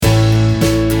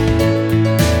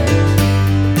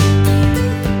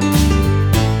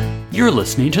You're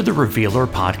listening to the Revealer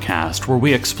podcast, where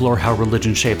we explore how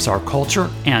religion shapes our culture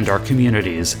and our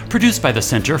communities. Produced by the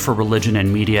Center for Religion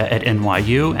and Media at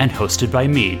NYU and hosted by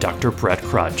me, Dr. Brett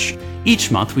Crutch.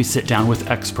 Each month, we sit down with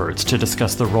experts to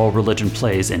discuss the role religion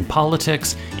plays in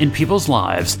politics, in people's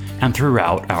lives, and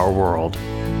throughout our world.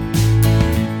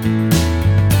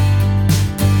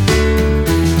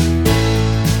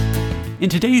 In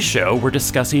today's show, we're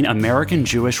discussing American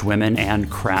Jewish women and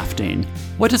crafting.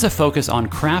 What does a focus on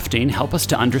crafting help us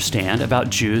to understand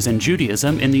about Jews and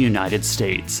Judaism in the United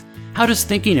States? How does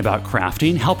thinking about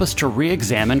crafting help us to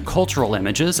re-examine cultural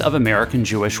images of American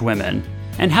Jewish women?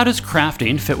 And how does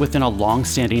crafting fit within a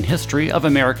long-standing history of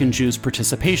American Jews'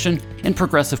 participation in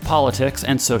progressive politics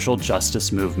and social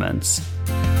justice movements?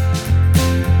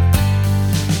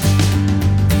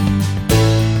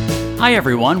 Hi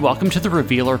everyone, welcome to the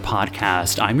Revealer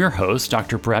podcast. I'm your host,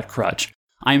 Dr. Brett Crutch.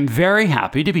 I'm very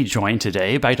happy to be joined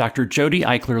today by Dr. Jodi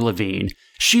Eichler-Levine.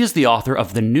 She is the author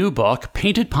of the new book,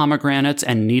 Painted Pomegranates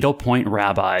and Needlepoint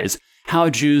Rabbis, How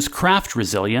Jews Craft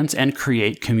Resilience and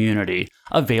Create Community,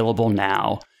 available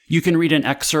now. You can read an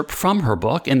excerpt from her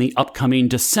book in the upcoming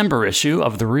December issue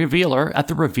of The Revealer at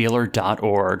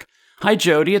therevealer.org. Hi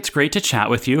Jodi, it's great to chat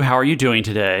with you. How are you doing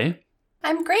today?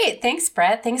 I'm great. Thanks,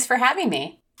 Brett. Thanks for having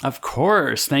me. Of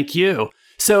course. Thank you.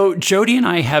 So Jodi and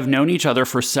I have known each other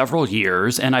for several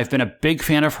years, and I've been a big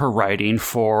fan of her writing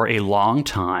for a long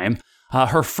time.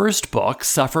 Her first book,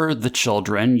 Suffer the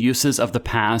Children, Uses of the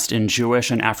Past in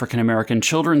Jewish and African American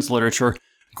Children's Literature,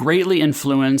 greatly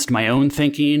influenced my own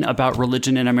thinking about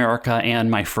religion in America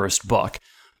and my first book.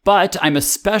 But I'm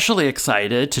especially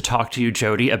excited to talk to you,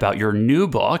 Jodi, about your new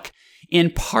book,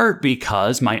 in part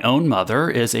because my own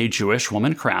mother is a Jewish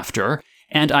woman crafter.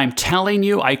 And I'm telling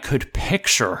you, I could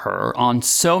picture her on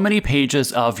so many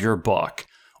pages of your book,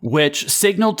 which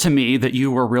signaled to me that you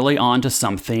were really onto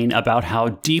something about how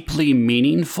deeply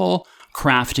meaningful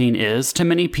crafting is to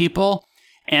many people.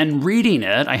 And reading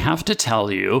it, I have to tell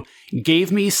you,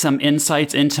 gave me some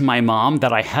insights into my mom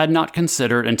that I had not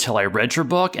considered until I read your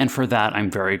book. And for that, I'm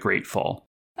very grateful.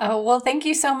 Oh, well, thank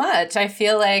you so much. I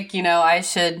feel like, I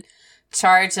should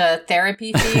charge a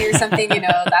therapy fee or something,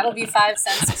 that'll be 5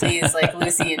 cents, please, like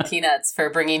Lucy and Peanuts for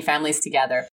bringing families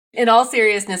together. In all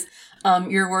seriousness,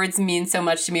 your words mean so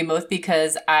much to me, both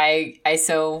because I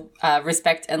so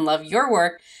respect and love your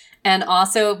work, and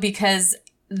also because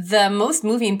the most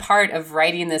moving part of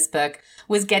writing this book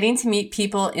was getting to meet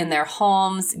people in their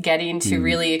homes, getting to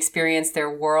really experience their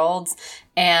worlds,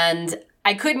 and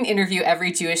I couldn't interview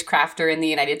every Jewish crafter in the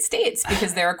United States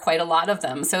because there are quite a lot of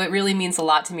them. So it really means a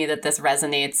lot to me that this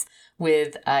resonates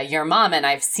with your mom. And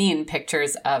I've seen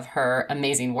pictures of her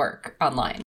amazing work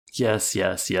online. Yes.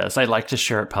 I'd like to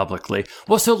share it publicly.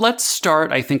 Well, so let's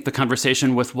start, I think, the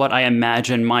conversation with what I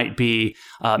imagine might be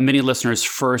many listeners'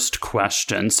 first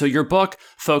question. So your book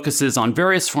focuses on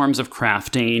various forms of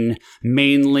crafting,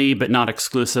 mainly, but not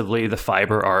exclusively, the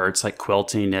fiber arts like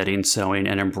quilting, knitting, sewing,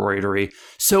 and embroidery.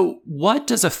 So what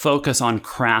does a focus on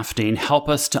crafting help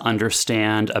us to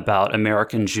understand about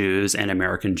American Jews and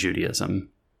American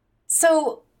Judaism?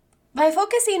 So by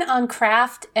focusing on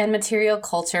craft and material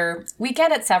culture, we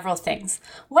get at several things.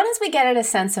 One is we get at a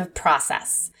sense of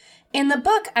process. In the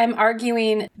book, I'm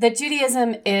arguing that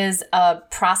Judaism is a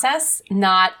process,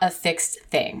 not a fixed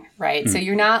thing, right? So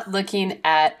you're not looking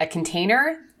at a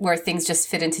container where things just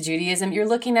fit into Judaism. You're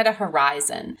looking at a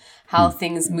horizon, how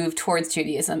things move towards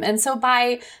Judaism. And so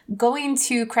by going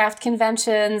to craft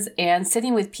conventions and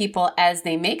sitting with people as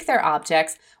they make their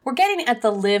objects, we're getting at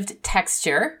the lived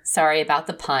texture, sorry about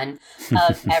the pun,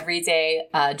 of everyday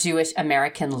Jewish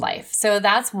American life. So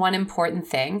that's one important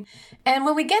thing. And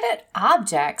when we get at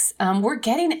objects, we're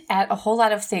getting at a whole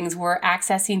lot of things. We're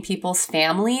accessing people's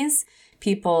families,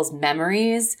 people's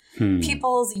memories,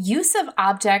 people's use of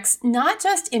objects, not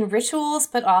just in rituals,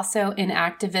 but also in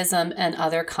activism and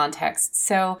other contexts.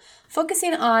 So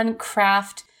focusing on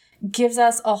craft gives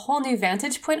us a whole new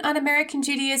vantage point on American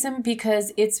Judaism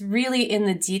because it's really in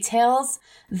the details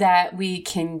that we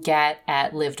can get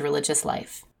at lived religious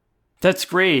life. That's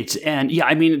great. And yeah,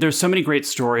 I mean, there's so many great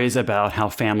stories about how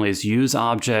families use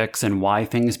objects and why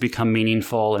things become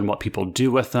meaningful and what people do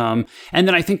with them. And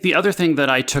then I think the other thing that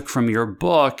I took from your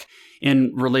book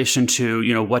in relation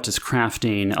to, what does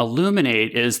crafting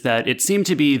illuminate is that it seemed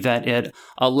to be that it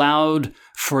allowed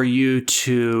for you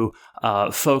to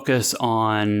focus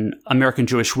on American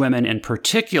Jewish women in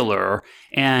particular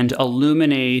and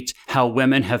illuminate how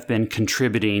women have been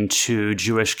contributing to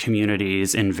Jewish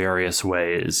communities in various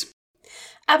ways.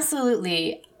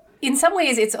 Absolutely. in some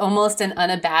ways, it's almost an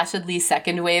unabashedly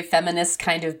second wave feminist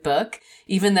kind of book.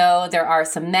 Even though there are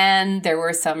some men, there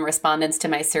were some respondents to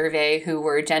my survey who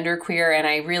were genderqueer, and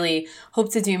I really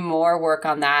hope to do more work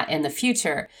on that in the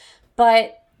future.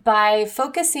 But by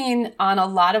focusing on a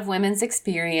lot of women's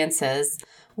experiences,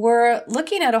 we're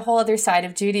looking at a whole other side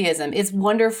of Judaism. It's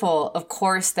wonderful, of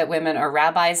course, that women are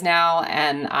rabbis now,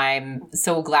 and I'm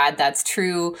so glad that's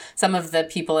true. Some of the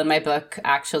people in my book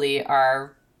actually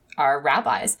are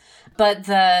rabbis. But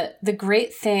the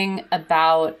great thing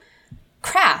about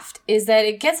craft is that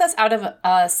it gets us out of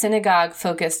a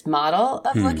synagogue-focused model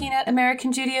of looking at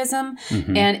American Judaism,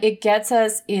 and it gets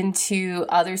us into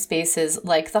other spaces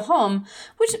like the home,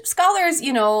 which scholars,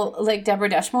 like Deborah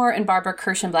Deschmore and Barbara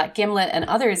Kirshenblatt-Gimlet and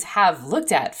others have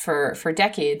looked at for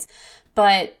decades.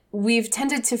 But we've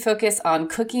tended to focus on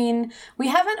cooking. We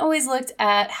haven't always looked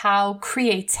at how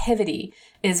creativity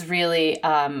is really,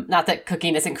 not that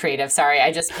cooking isn't creative. Sorry,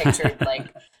 I just pictured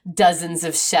dozens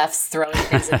of chefs throwing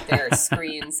things at their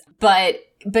screens. But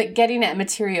getting at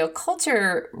material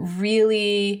culture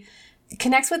really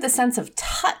connects with the sense of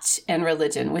touch and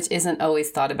religion, which isn't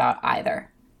always thought about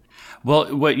either.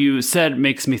 Well, what you said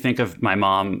makes me think of my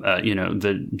mom,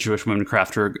 the Jewish woman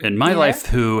crafter in my life,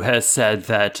 who has said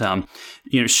that,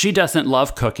 she doesn't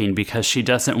love cooking because she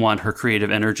doesn't want her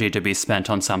creative energy to be spent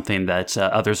on something that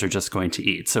others are just going to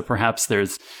eat. So perhaps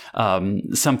there's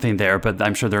something there, but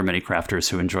I'm sure there are many crafters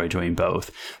who enjoy doing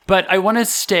both. But I want to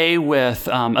stay with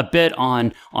a bit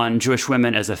on Jewish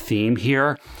women as a theme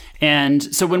here. And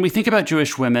so when we think about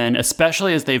Jewish women,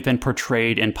 especially as they've been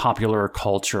portrayed in popular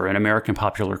culture, in American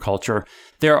popular culture,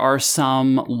 there are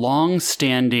some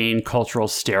long-standing cultural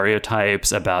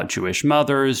stereotypes about Jewish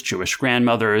mothers, Jewish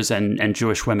grandmothers, and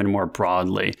Jewish women more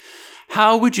broadly.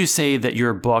 How would you say that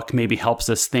your book maybe helps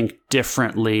us think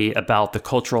differently about the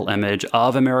cultural image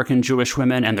of American Jewish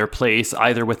women and their place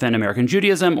either within American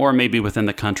Judaism or maybe within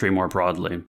the country more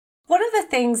broadly? One of the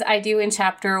things I do in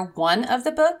chapter 1 of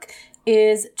the book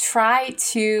is try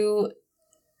to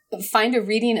find a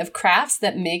reading of crafts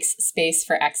that makes space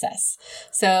for excess.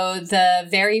 So the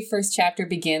very first chapter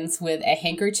begins with a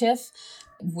handkerchief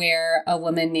where a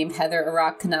woman named Heather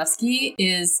Arak-Kanofsky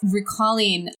is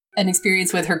recalling an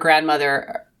experience with her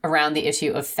grandmother around the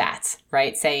issue of fat,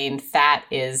 right? Saying fat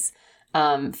is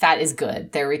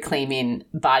good. They're reclaiming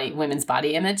women's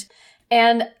body image.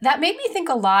 And that made me think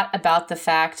a lot about the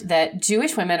fact that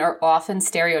Jewish women are often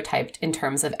stereotyped in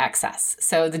terms of excess.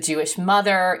 So the Jewish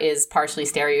mother is partially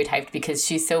stereotyped because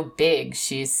she's so big,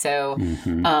 she's so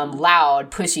loud,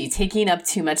 pushy, taking up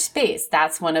too much space.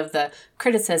 That's one of the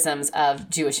criticisms of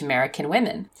Jewish American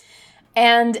women.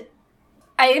 And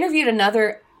I interviewed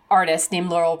another artist named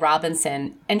Laurel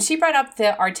Robinson, and she brought up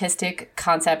the artistic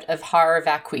concept of horror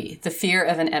vacui, the fear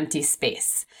of an empty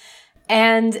space.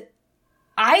 And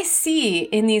I see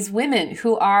in these women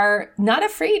who are not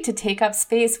afraid to take up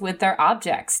space with their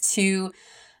objects to,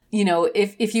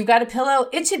 if you've got a pillow,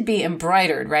 it should be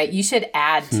embroidered, right? You should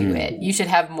add to it. You should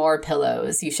have more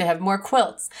pillows. You should have more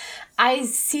quilts. I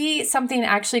see something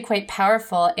actually quite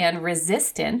powerful and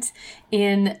resistant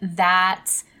in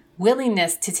that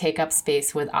willingness to take up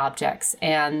space with objects.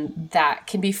 And that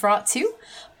can be fraught too.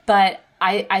 But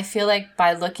I feel like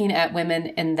by looking at women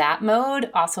in that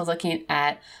mode, also looking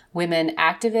at women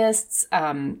activists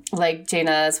like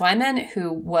Jana Zweiman,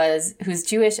 who's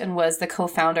Jewish and was the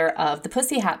co-founder of the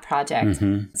Pussy Hat Project.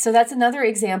 So that's another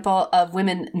example of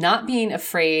women not being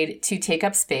afraid to take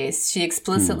up space. She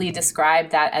explicitly described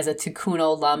that as a tikkun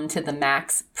olam to the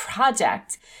max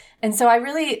project. And so I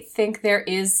really think there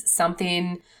is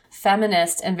something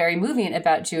feminist and very moving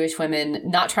about Jewish women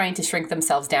not trying to shrink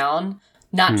themselves down,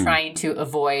 not trying to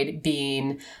avoid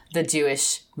being the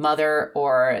Jewish mother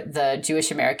or the Jewish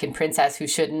American princess who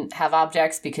shouldn't have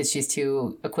objects because she's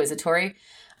too acquisitory.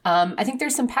 I think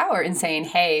there's some power in saying,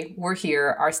 hey, we're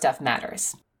here, our stuff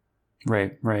matters.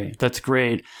 Right. That's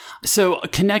great. So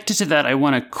connected to that, I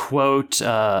want to quote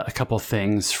a couple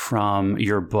things from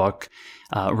your book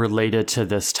related to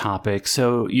this topic.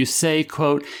 So you say,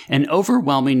 quote, "An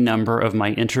overwhelming number of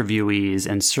my interviewees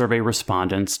and survey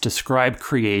respondents describe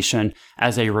creation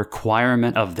as a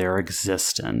requirement of their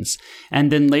existence."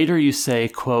 And then later you say,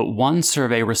 quote, "One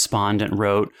survey respondent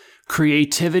wrote,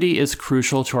 creativity is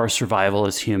crucial to our survival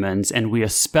as humans, and we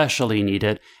especially need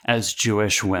it as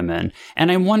Jewish women."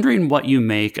 And I'm wondering what you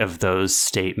make of those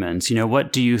statements.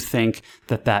 What do you think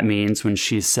that means when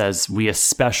she says we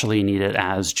especially need it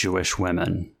as Jewish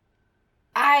women?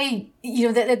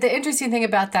 The interesting thing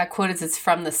about that quote is it's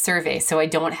from the survey, so I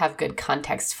don't have good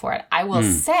context for it. I will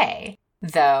say,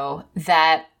 though,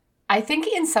 that I think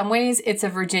in some ways it's a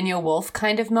Virginia Woolf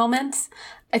kind of moment.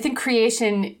 I think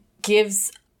creation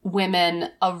gives women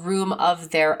a room of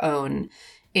their own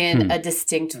in a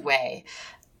distinct way.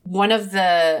 One of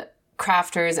the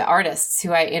crafters, artists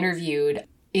who I interviewed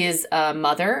is a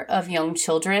mother of young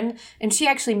children, and she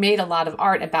actually made a lot of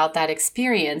art about that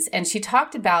experience. And she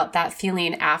talked about that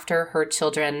feeling after her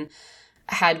children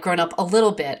had grown up a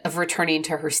little bit, of returning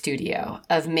to her studio,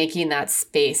 of making that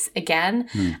space again.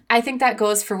 I think that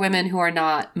goes for women who are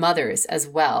not mothers as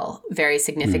well, very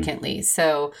significantly.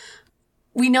 So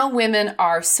we know women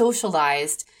are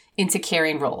socialized into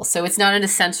caring roles. So it's not an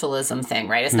essentialism thing,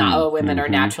 right? It's not, oh, women are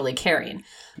naturally caring.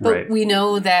 But we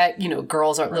know that,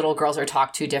 little girls are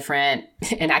talked to different.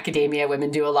 In academia,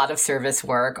 women do a lot of service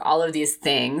work, all of these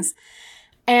things.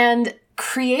 And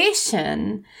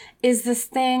creation is this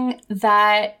thing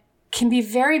that can be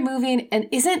very moving and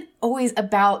isn't always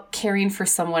about caring for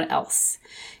someone else.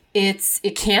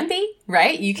 It can be,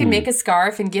 right? You can make a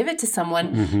scarf and give it to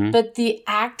someone, but the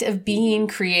act of being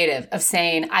creative, of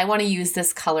saying, I want to use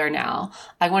this color now.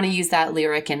 I want to use that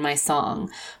lyric in my song,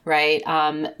 right?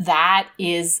 That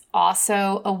is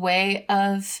also a way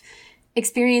of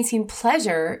experiencing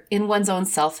pleasure in one's own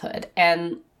selfhood.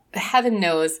 And heaven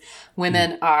knows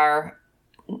women are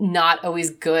not always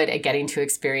good at getting to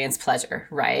experience pleasure,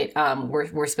 right?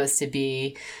 We're supposed to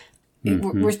be...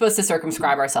 We're supposed to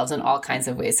circumscribe ourselves in all kinds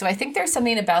of ways. So I think there's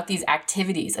something about these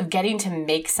activities of getting to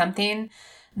make something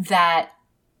that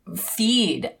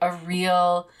feed a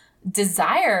real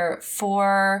desire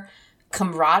for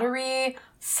camaraderie,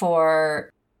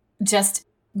 for just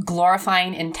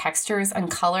glorifying in textures and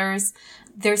colors.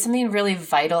 There's something really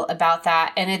vital about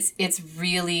that. And it's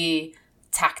really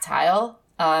tactile,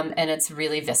 and it's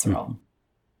really visceral.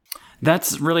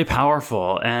 That's really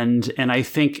powerful. And I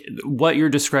think what you're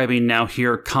describing now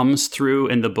here comes through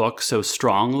in the book so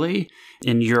strongly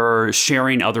in your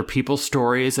sharing other people's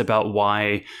stories about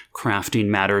why crafting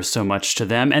matters so much to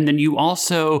them. And then you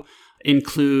also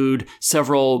include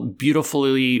several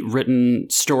beautifully written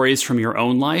stories from your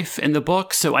own life in the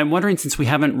book. So I'm wondering, since we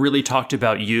haven't really talked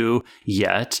about you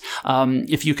yet,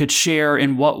 if you could share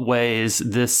in what ways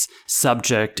this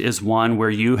subject is one where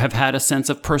you have had a sense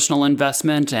of personal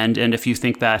investment, and if you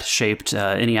think that shaped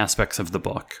any aspects of the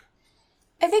book.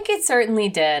 I think it certainly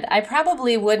did. I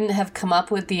probably wouldn't have come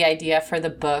up with the idea for the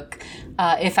book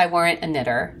if I weren't a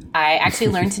knitter. I actually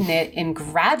learned to knit in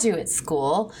graduate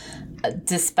school,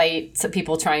 despite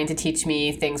people trying to teach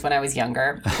me things when I was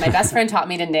younger. My best friend taught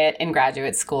me to knit in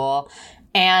graduate school.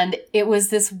 And it was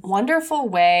this wonderful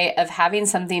way of having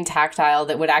something tactile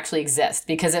that would actually exist,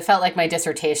 because it felt like my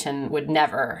dissertation would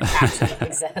never actually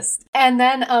exist. And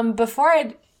then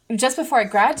just before I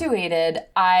graduated,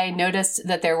 I noticed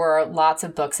that there were lots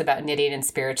of books about knitting and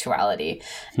spirituality.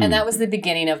 And that was the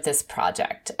beginning of this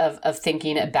project of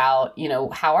thinking about,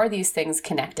 how are these things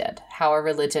connected? How are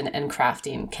religion and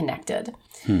crafting connected?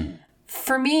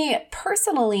 For me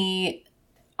personally,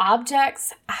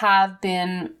 objects have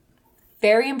been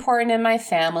very important in my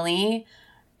family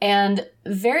and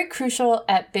very crucial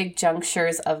at big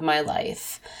junctures of my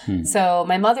life. So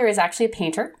my mother is actually a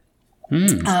painter.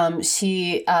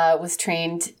 She was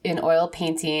trained in oil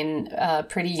painting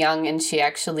pretty young, and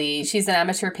she's an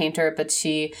amateur painter, but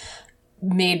she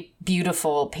made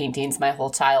beautiful paintings my whole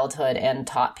childhood and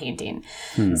taught painting.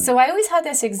 So I always had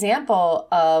this example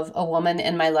of a woman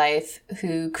in my life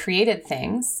who created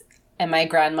things, and my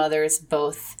grandmothers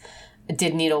both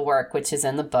did needlework, which is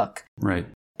in the book. Right.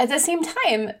 At the same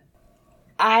time,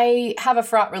 I have a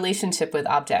fraught relationship with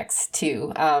objects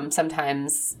too.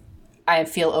 Sometimes I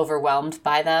feel overwhelmed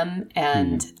by them,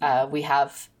 and we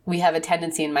have a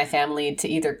tendency in my family to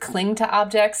either cling to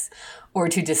objects or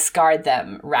to discard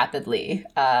them rapidly,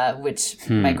 which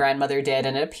my grandmother did,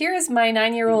 and it appears my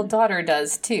 9-year-old daughter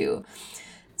does too.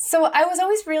 So I was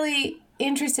always really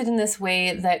interested in this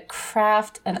way that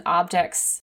craft and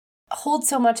objects hold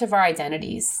so much of our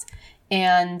identities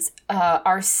and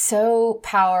are so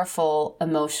powerful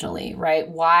emotionally, right?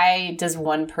 Why does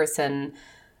one person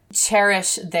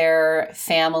cherish their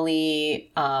family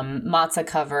matzah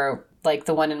cover, like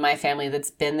the one in my family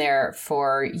that's been there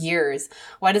for years?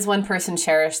 Why does one person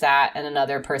cherish that and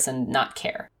another person not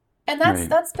care? And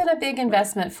that's been a big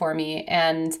investment for me.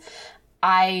 And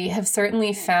I have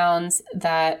certainly found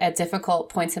that at difficult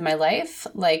points in my life,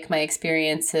 like my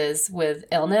experiences with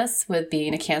illness, with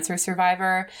being a cancer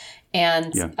survivor,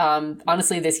 and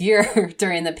honestly this year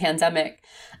during the pandemic,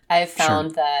 I've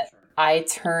found that I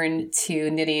turn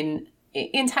to knitting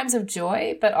in times of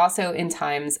joy, but also in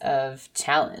times of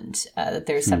challenge. That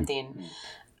there's something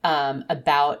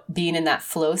about being in that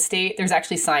flow state. There's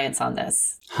actually science on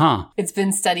this. It's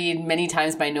been studied many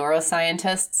times by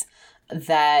neuroscientists.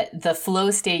 that the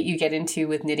flow state you get into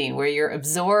with knitting, where you're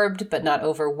absorbed but not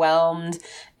overwhelmed,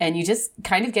 and you just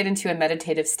kind of get into a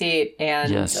meditative state.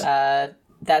 And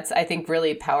that's, I think,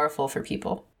 really powerful for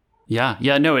people. Yeah.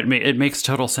 No, it makes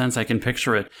total sense. I can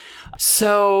picture it.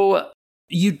 So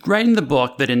you write in the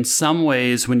book that in some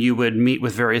ways, when you would meet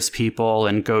with various people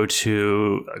and go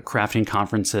to crafting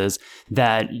conferences,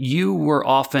 that you were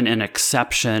often an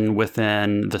exception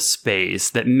within the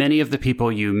space, that many of the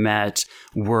people you met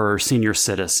were senior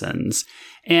citizens.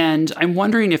 And I'm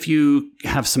wondering if you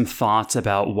have some thoughts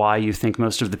about why you think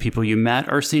most of the people you met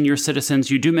are senior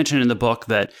citizens. You do mention in the book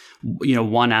that,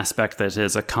 one aspect that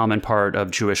is a common part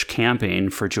of Jewish camping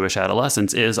for Jewish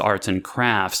adolescents is arts and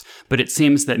crafts. But it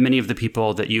seems that many of the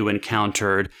people that you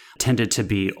encountered tended to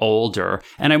be older.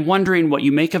 And I'm wondering what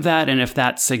you make of that, and if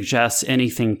that suggests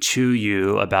anything to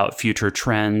you about future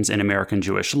trends in American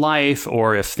Jewish life,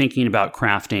 or if thinking about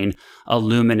crafting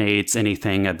illuminates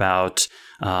anything about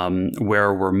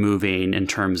where we're moving in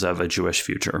terms of a Jewish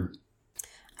future.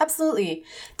 Absolutely.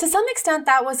 To some extent,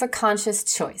 that was a conscious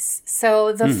choice.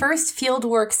 So the first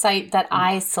fieldwork site that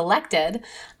I selected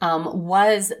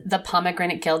was the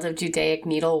Pomegranate Guild of Judaic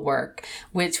Needlework,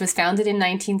 which was founded in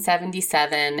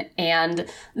 1977. And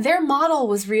their model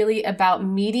was really about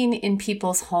meeting in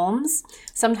people's homes,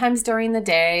 sometimes during the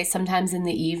day, sometimes in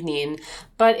the evening.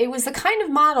 But it was the kind of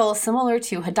model similar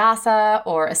to Hadassah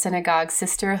or a synagogue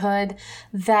sisterhood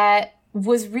that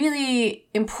was really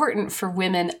important for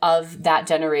women of that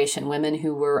generation, women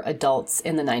who were adults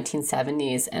in the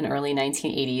 1970s and early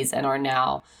 1980s and are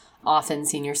now often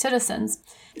senior citizens.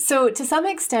 So to some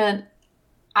extent,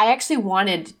 I actually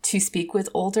wanted to speak with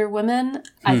older women.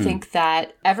 I think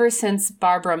that ever since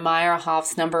Barbara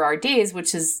Meyerhoff's Number Our Days,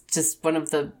 which is just one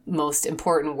of the most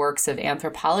important works of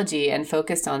anthropology and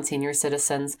focused on senior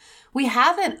citizens, we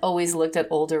haven't always looked at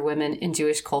older women in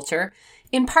Jewish culture,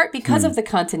 in part because of the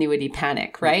continuity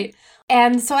panic, right?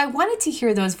 And so I wanted to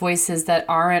hear those voices that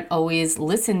aren't always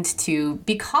listened to,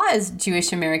 because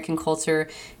Jewish American culture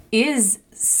is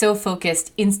so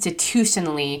focused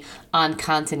institutionally on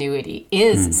continuity,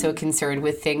 is so concerned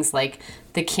with things like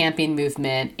the camping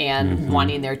movement and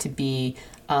wanting there to be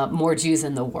more Jews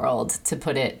in the world, to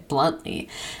put it bluntly.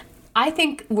 I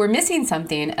think we're missing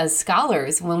something as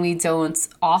scholars when we don't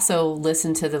also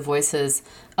listen to the voices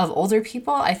of older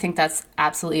people. I think that's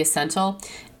absolutely essential.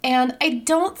 And I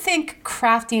don't think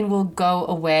crafting will go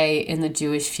away in the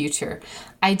Jewish future.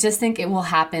 I just think it will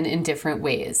happen in different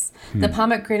ways. The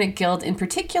Pomegranate Guild in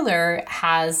particular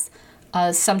has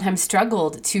sometimes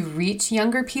struggled to reach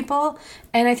younger people.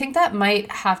 And I think that might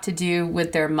have to do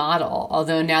with their model.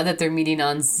 Although now that they're meeting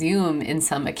on Zoom in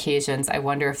some occasions, I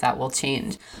wonder if that will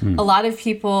change. A lot of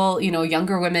people,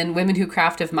 younger women who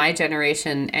craft of my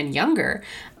generation and younger,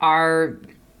 are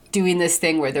doing this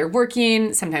thing where they're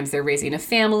working, sometimes they're raising a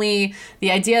family.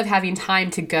 The idea of having time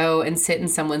to go and sit in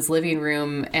someone's living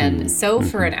room and sew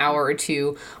for an hour or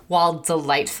two, while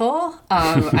delightful,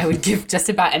 I would give just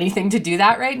about anything to do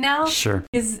that right now,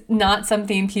 is not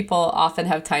something people often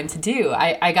have time to do.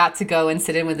 I got to go and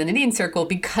sit in with a knitting circle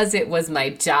because it was my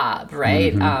job,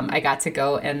 right? I got to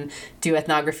go and do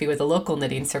ethnography with a local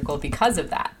knitting circle because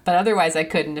of that. But otherwise, I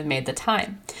couldn't have made the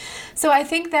time. So I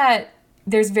think that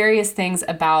there's various things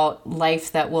about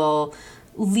life that will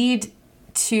lead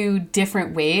to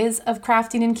different ways of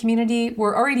crafting in community.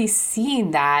 We're already seeing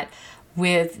that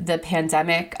with the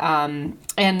pandemic and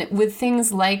with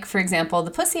things like, for example,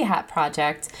 the Pussy Hat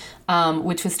Project,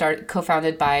 which was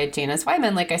co-founded by Jana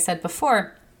Zweiman. Like I said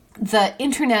before, the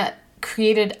internet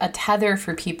created a tether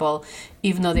for people,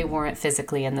 even though they weren't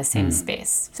physically in the same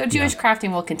space. So Jewish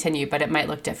crafting will continue, but it might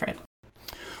look different.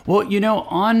 Well,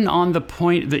 on the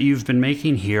point that you've been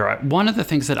making here, one of the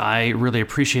things that I really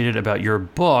appreciated about your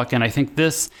book, and I think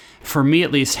this, for me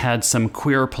at least, had some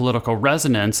queer political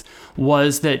resonance,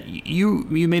 was that you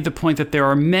made the point that there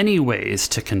are many ways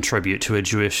to contribute to a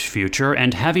Jewish future,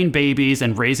 and having babies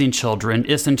and raising children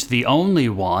isn't the only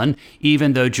one,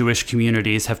 even though Jewish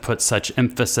communities have put such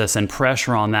emphasis and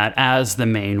pressure on that as the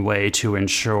main way to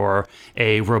ensure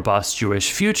a robust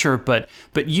Jewish future. But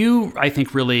you, I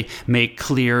think, really make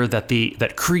clear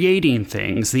that creating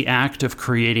things, the act of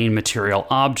creating material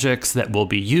objects that will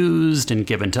be used and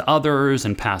given to others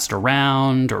and passed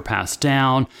around or passed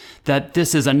down, that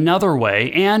this is another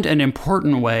way and an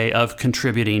important way of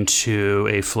contributing to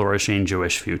a flourishing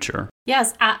Jewish future.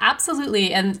 Yes,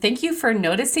 absolutely. And thank you for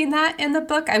noticing that in the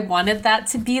book. I wanted that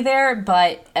to be there,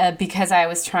 but because I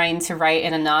was trying to write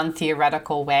in a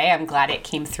non-theoretical way, I'm glad it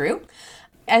came through.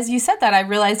 As you said that, I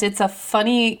realized it's a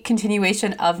funny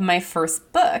continuation of my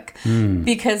first book,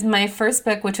 because my first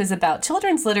book, which was about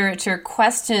children's literature,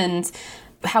 questioned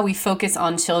how we focus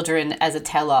on children as a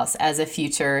telos, as a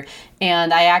future.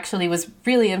 And I actually was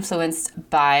really influenced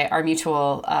by our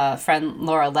mutual friend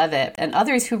Laura Levitt and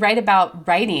others who write about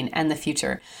writing and the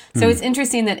future. So it's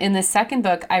interesting that in the second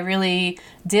book, I really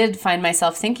did find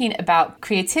myself thinking about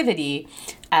creativity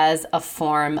as a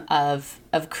form of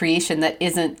creation that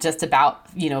isn't just about,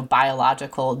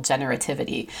 biological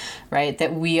generativity, right?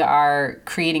 That we are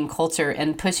creating culture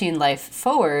and pushing life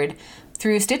forward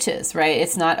through stitches, right?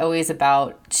 It's not always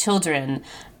about children.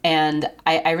 And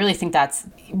I really think that's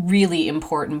a really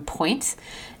important point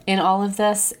in all of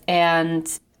this.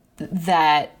 And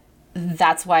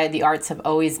that's why the arts have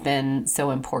always been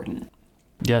so important.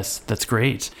 Yes, that's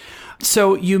great.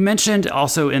 So you mentioned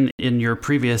also in your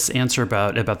previous answer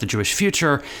about the Jewish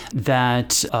future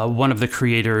that one of the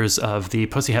creators of the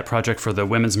Pussy Hat Project for the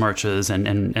women's marches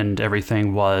and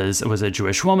everything was a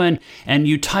Jewish woman. And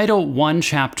you title one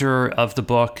chapter of the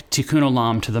book Tikkun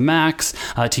Olam to the Max,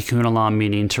 Tikkun Olam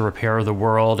meaning to repair the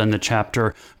world. And the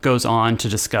chapter goes on to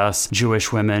discuss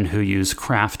Jewish women who use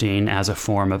crafting as a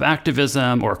form of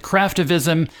activism or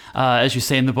craftivism, as you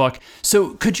say in the book.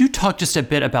 So could you talk just a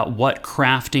bit about what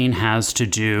crafting has to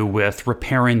do with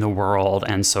repairing the world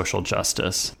and social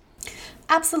justice?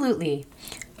 Absolutely.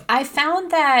 I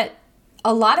found that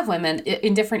a lot of women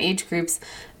in different age groups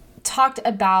talked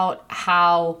about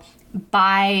how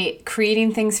by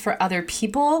creating things for other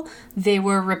people, they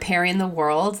were repairing the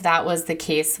world. That was the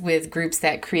case with groups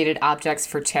that created objects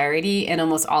for charity, and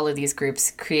almost all of these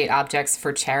groups create objects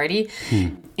for charity.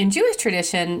 In Jewish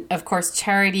tradition, of course,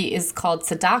 charity is called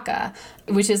tzedakah,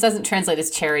 which doesn't translate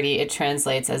as charity, it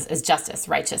translates as justice,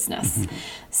 righteousness.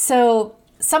 So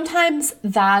sometimes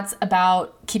that's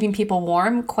about keeping people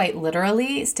warm, quite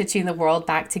literally, stitching the world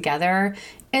back together.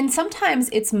 And sometimes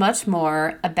it's much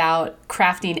more about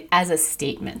crafting as a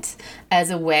statement, as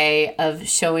a way of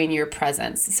showing your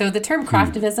presence. So the term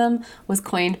craftivism was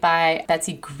coined by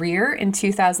Betsy Greer in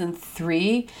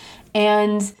 2003,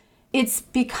 and it's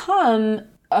become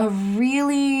a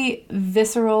really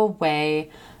visceral way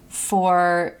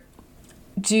for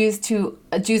Jews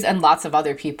and lots of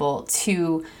other people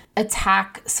to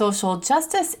attack social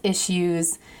justice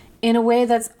issues in a way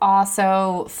that's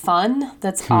also fun,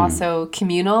 that's also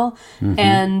communal.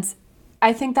 And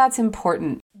I think that's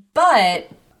important.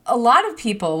 But a lot of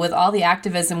people with all the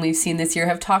activism we've seen this year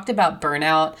have talked about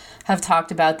burnout, have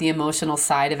talked about the emotional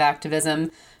side of activism.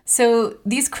 So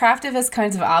these craftivist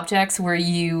kinds of objects where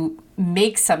you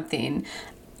make something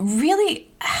really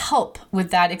help with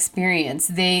that experience.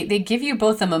 They give you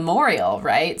both a memorial,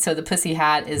 right? So the Pussy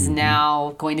Hat is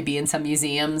now going to be in some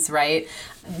museums, right?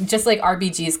 Just like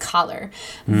RBG's collar.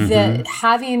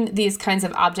 Having these kinds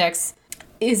of objects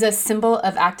is a symbol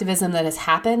of activism that has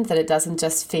happened, that it doesn't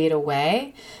just fade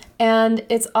away. And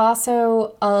it's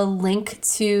also a link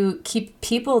to keep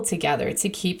people together, to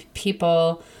keep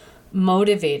people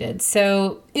motivated.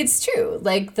 So it's true,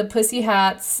 like the Pussy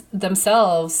Hats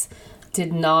themselves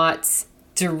did not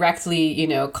directly,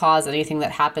 cause anything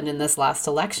that happened in this last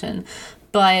election.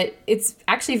 But it's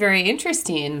actually very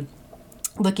interesting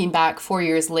looking back 4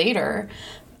 years later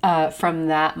from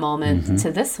that moment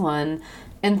to this one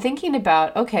and thinking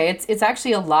about, okay, it's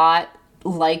actually a lot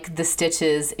like the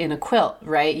stitches in a quilt,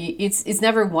 right? It's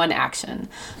never one action.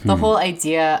 The whole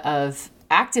idea of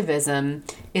activism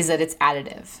is that it's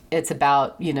additive. It's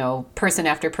about, person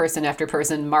after person after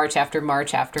person, march after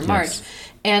march after march. Yes.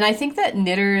 And I think that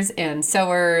knitters and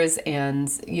sewers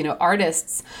and,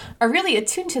 artists are really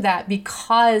attuned to that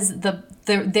because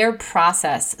their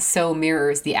process so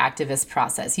mirrors the activist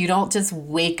process. You don't just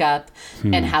wake up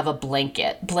and have a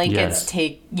blanket. Blankets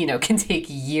can take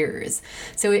years.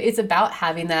 So it's about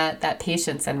having that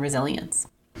patience and resilience.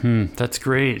 That's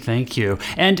great. Thank you.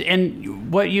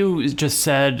 And what you just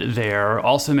said there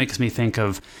also makes me think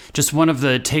of just one of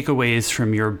the takeaways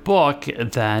from your book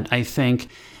that I think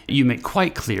you make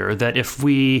quite clear, that if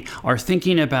we are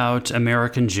thinking about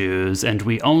American Jews and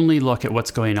we only look at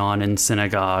what's going on in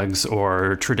synagogues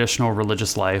or traditional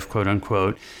religious life, quote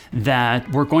unquote, that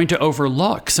we're going to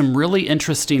overlook some really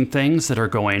interesting things that are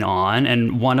going on.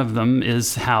 And one of them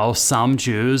is how some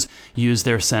Jews use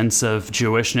their sense of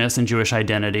Jewishness and Jewish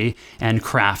identity and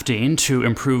crafting to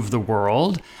improve the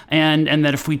world. And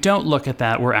that if we don't look at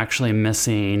that, we're actually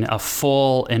missing a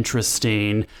full,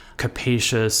 interesting,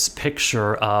 capacious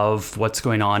picture of what's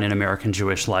going on in American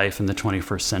Jewish life in the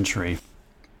 21st century.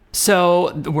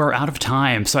 So we're out of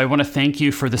time. So I want to thank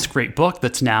you for this great book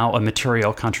that's now a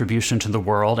material contribution to the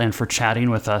world and for chatting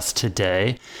with us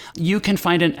today. You can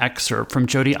find an excerpt from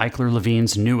Jodi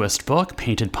Eichler-Levine's newest book,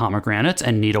 Painted Pomegranates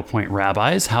and Needlepoint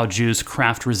Rabbis, How Jews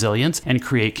Craft Resilience and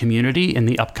Create Community, in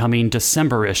the upcoming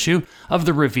December issue of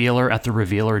The Revealer at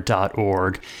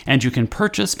therevealer.org. And you can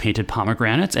purchase Painted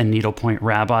Pomegranates and Needlepoint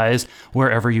Rabbis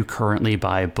wherever you currently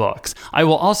buy books. I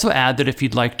will also add that if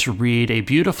you'd like to read a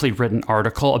beautifully written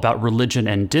article about religion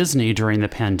and Disney during the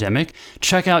pandemic,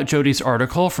 check out Jodi's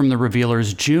article from The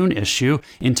Revealer's June issue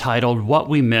entitled What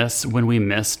We Miss When We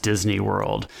Miss Disney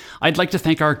World. I'd like to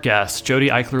thank our guests, Jodi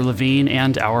Eichler-Levine,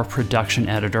 and our production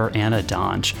editor, Anna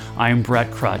Donch. I'm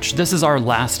Brett Crutch. This is our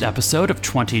last episode of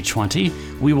 2020.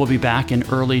 We will be back in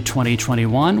early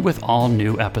 2021 with all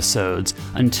new episodes.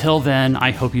 Until then,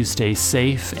 I hope you stay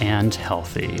safe and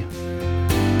healthy.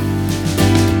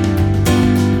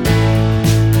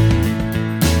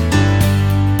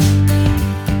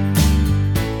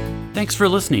 Thanks for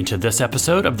listening to this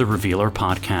episode of the Revealer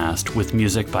Podcast, with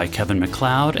music by Kevin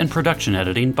MacLeod and production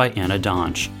editing by Anna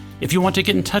Donch. If you want to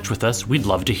get in touch with us, we'd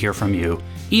love to hear from you.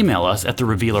 Email us at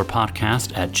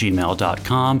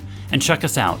therevealerpodcast@gmail.com and check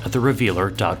us out at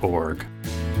therevealer.org.